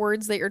loud the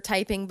words that you're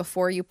typing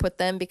before you put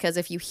them? Because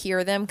if you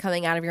hear them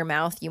coming out of your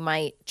mouth, you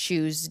might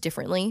choose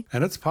differently.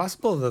 And it's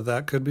possible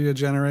that could be a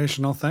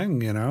generational thing,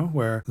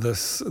 where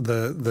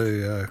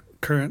the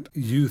current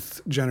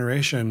youth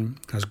generation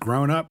has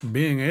grown up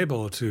being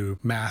able to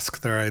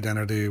mask their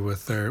identity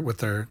with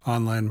their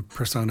online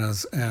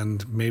personas,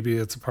 and maybe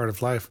it's a part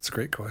of life. It's a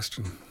great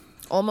question.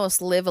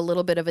 Almost live a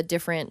little bit of a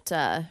different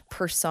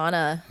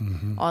persona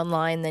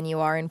online than you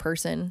are in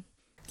person.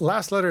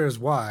 Last letter is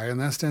Y, and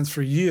that stands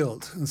for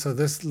yield. And so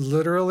this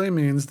literally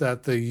means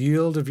that the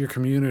yield of your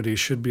community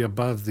should be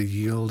above the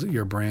yield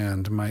your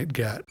brand might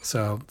get.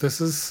 So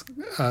this is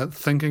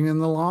thinking in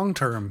the long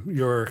term.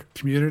 Your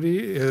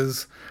community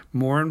is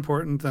more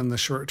important than the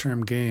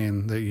short-term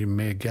gain that you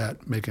may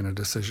get making a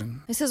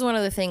decision. This is one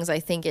of the things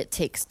I think it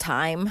takes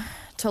time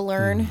to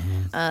learn.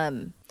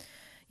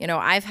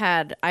 I've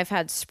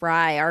had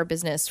Spry, our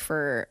business,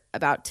 for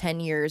about 10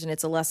 years, and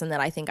it's a lesson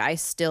that I think I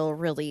still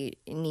really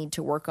need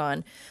to work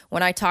on.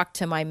 When I talk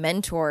to my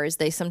mentors,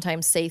 they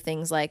sometimes say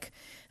things like,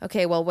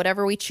 okay, well,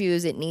 whatever we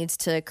choose, it needs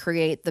to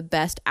create the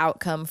best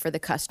outcome for the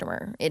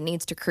customer. It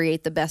needs to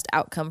create the best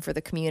outcome for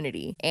the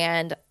community.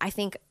 And I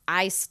think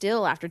I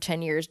still, after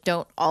 10 years,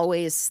 don't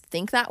always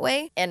think that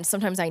way. And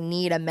sometimes I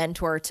need a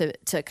mentor to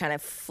kind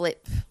of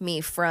flip me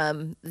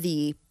from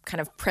the kind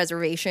of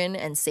preservation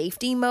and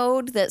safety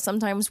mode that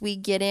sometimes we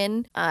get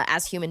in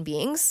as human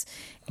beings,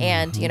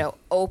 and,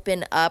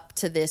 open up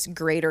to this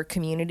greater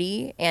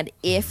community. And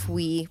if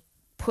we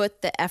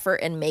put the effort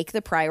and make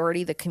the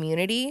priority the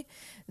community,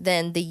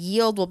 then the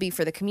yield will be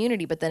for the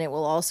community, but then it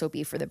will also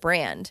be for the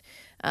brand.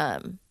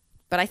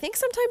 But I think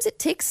sometimes it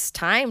takes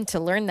time to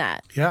learn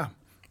that. Yeah.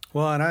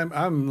 Well, and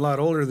I'm a lot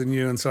older than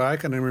you, and so I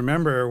can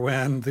remember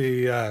when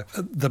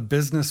the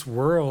business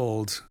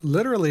world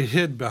literally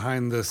hid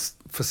behind this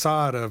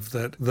facade of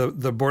that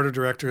the board of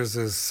directors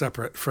is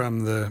separate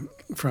from the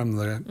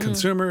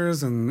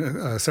consumers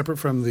and separate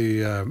from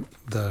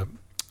the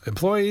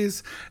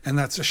employees, and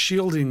that's a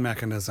shielding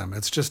mechanism.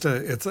 It's just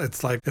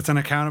it's an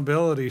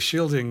accountability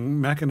shielding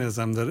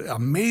mechanism that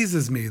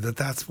amazes me that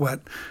that's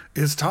what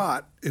is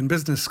taught in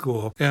business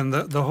school. And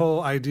the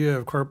whole idea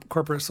of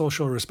corporate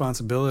social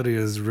responsibility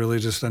is really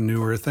just a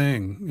newer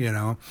thing, you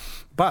know.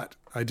 But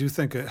I do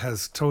think it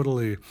has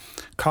totally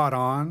caught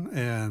on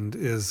and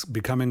is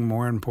becoming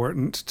more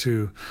important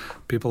to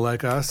people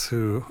like us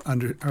who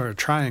are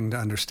trying to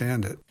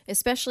understand it.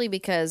 Especially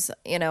because,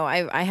 you know,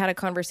 I had a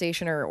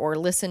conversation or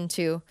listened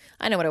to,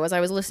 I know what it was.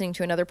 I was listening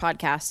to another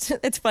podcast.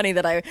 It's funny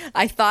that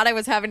I thought I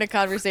was having a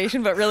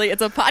conversation, but really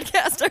it's a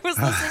podcast I was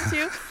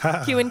listening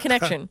to, Human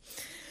Connection.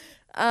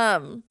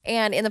 And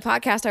in the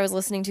podcast I was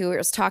listening to, it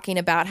was talking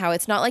about how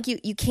it's not like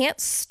you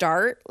can't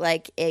start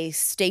like a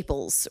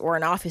Staples or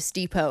an Office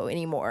Depot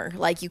anymore.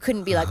 Like you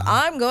couldn't be like,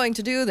 I'm going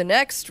to do the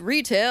next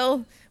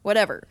retail,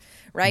 whatever,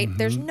 right? Mm-hmm.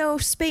 There's no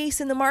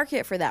space in the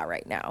market for that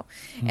right now.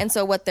 Mm-hmm. And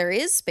so what there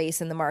is space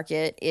in the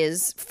market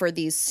is for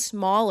these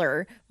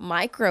smaller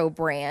micro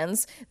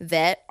brands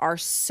that are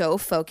so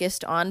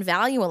focused on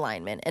value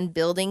alignment and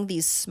building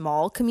these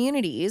small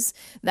communities.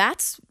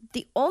 That's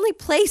the only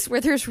place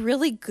where there's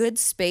really good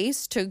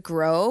space to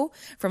grow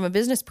from a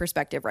business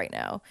perspective right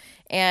now.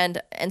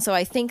 And so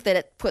I think that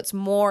it puts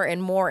more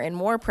and more and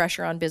more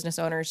pressure on business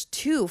owners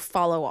to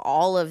follow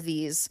all of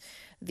these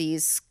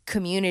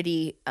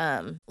community,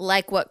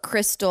 like what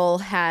Crystal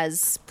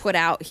has put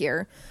out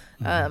here.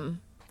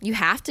 You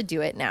have to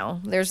do it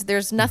now.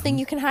 There's nothing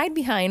you can hide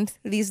behind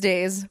these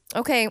days.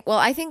 Okay, well,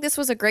 I think this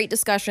was a great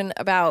discussion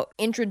about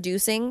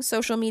introducing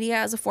social media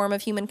as a form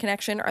of human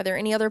connection. Are there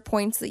any other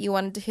points that you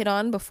wanted to hit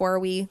on before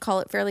we call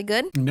it fairly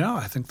good? No,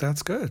 I think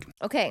that's good.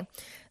 Okay,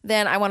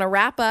 then I want to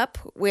wrap up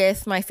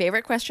with my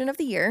favorite question of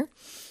the year,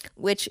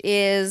 which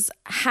is,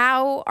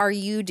 how are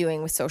you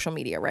doing with social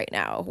media right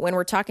now? When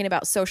we're talking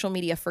about social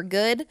media for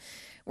good,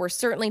 we're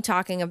certainly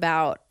talking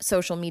about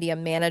social media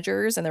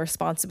managers and the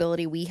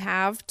responsibility we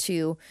have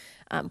to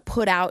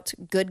put out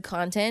good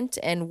content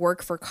and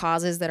work for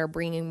causes that are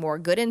bringing more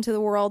good into the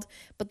world.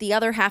 But the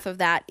other half of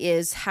that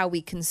is how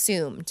we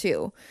consume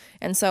too.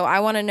 And so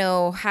I want to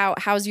know,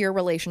 how's your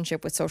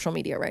relationship with social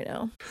media right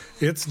now?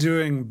 It's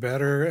doing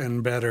better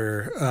and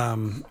better.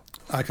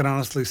 I can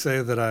honestly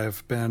say that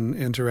I've been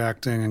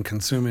interacting and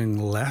consuming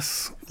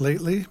less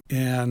lately.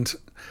 And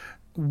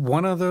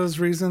one of those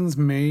reasons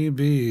may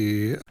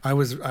be I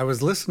was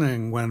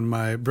listening when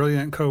my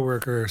brilliant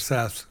coworker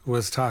Seth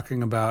was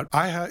talking about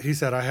he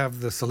said, I have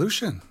the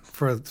solution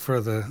for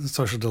the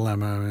social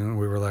dilemma, and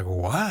we were like,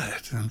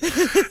 what?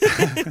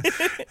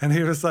 And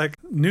he was like,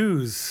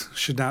 news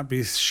should not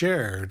be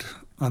shared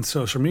on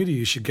social media.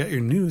 You should get your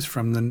news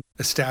from the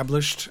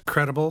established,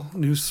 credible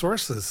news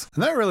sources.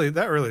 And that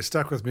really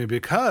stuck with me,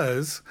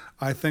 because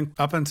I think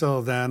up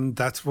until then,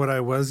 that's what I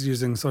was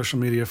using social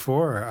media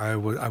for. I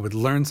would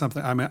learn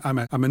something. I'm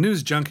a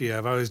news junkie.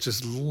 I've always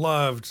just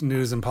loved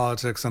news and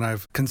politics, and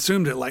I've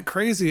consumed it like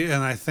crazy.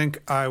 And I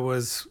think I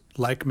was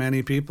like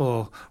many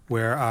people,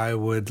 where I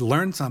would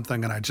learn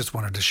something and I just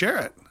wanted to share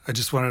it. I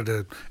just wanted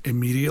to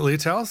immediately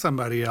tell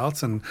somebody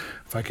else. And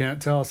if I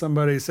can't tell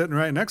somebody sitting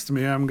right next to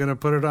me, I'm going to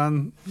put it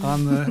on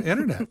the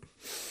internet.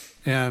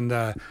 And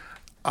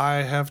I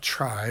have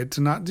tried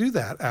to not do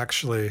that,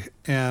 actually.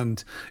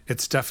 And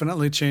it's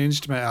definitely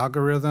changed my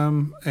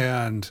algorithm.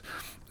 And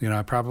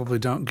I probably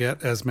don't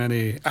get as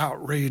many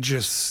outrage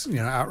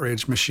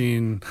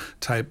machine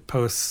type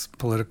posts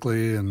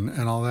politically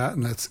and all that.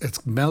 And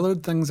it's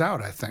mellowed things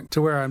out, I think,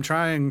 to where I'm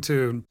trying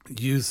to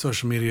use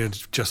social media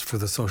just for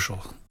the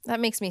social. That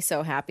makes me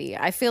so happy.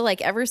 I feel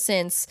like ever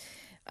since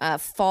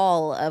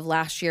fall of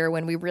last year,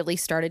 when we really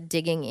started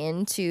digging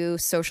into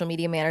social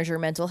media manager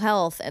mental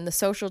health and the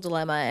social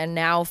dilemma, and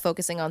now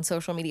focusing on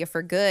social media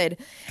for good,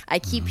 I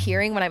keep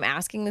hearing, when I'm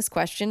asking this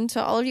question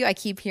to all of you, I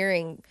keep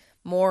hearing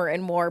more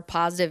and more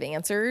positive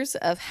answers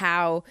of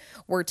how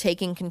we're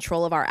taking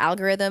control of our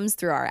algorithms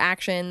through our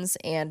actions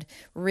and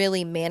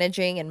really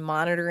managing and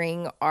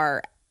monitoring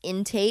our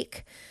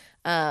intake.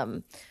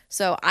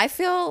 So I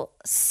feel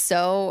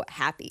so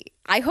happy.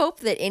 I hope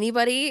that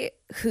anybody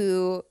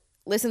who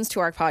listens to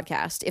our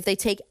podcast, if they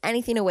take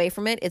anything away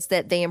from it, it's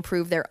that they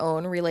improve their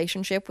own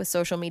relationship with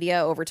social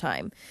media over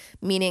time,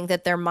 meaning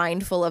that they're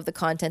mindful of the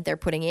content they're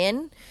putting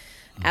in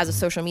as a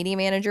social media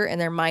manager, and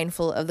they're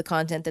mindful of the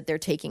content that they're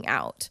taking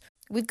out.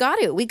 We got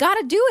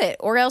to do it,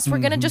 or else we're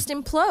going to just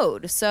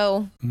implode.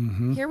 So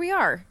here we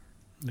are.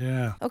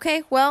 Yeah.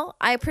 Okay. Well,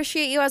 I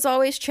appreciate you as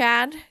always,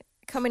 Chad,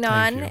 coming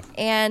on,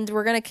 and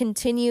we're going to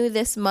continue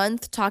this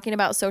month talking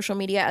about social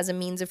media as a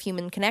means of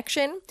human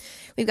connection.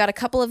 We've got a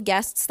couple of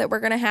guests that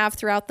we're going to have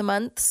throughout the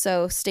month,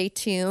 so stay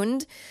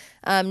tuned.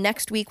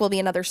 Next week will be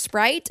another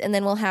Sprite, and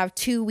then we'll have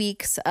 2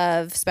 weeks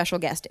of special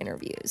guest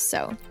interviews.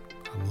 So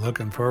I'm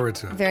looking forward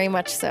to it. Very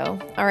much so.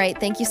 All right.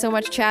 Thank you so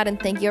much, Chad. And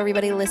thank you,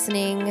 everybody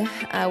listening.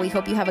 We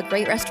hope you have a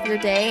great rest of your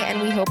day,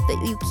 and we hope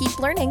that you keep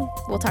learning.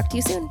 We'll talk to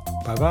you soon.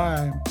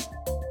 Bye-bye.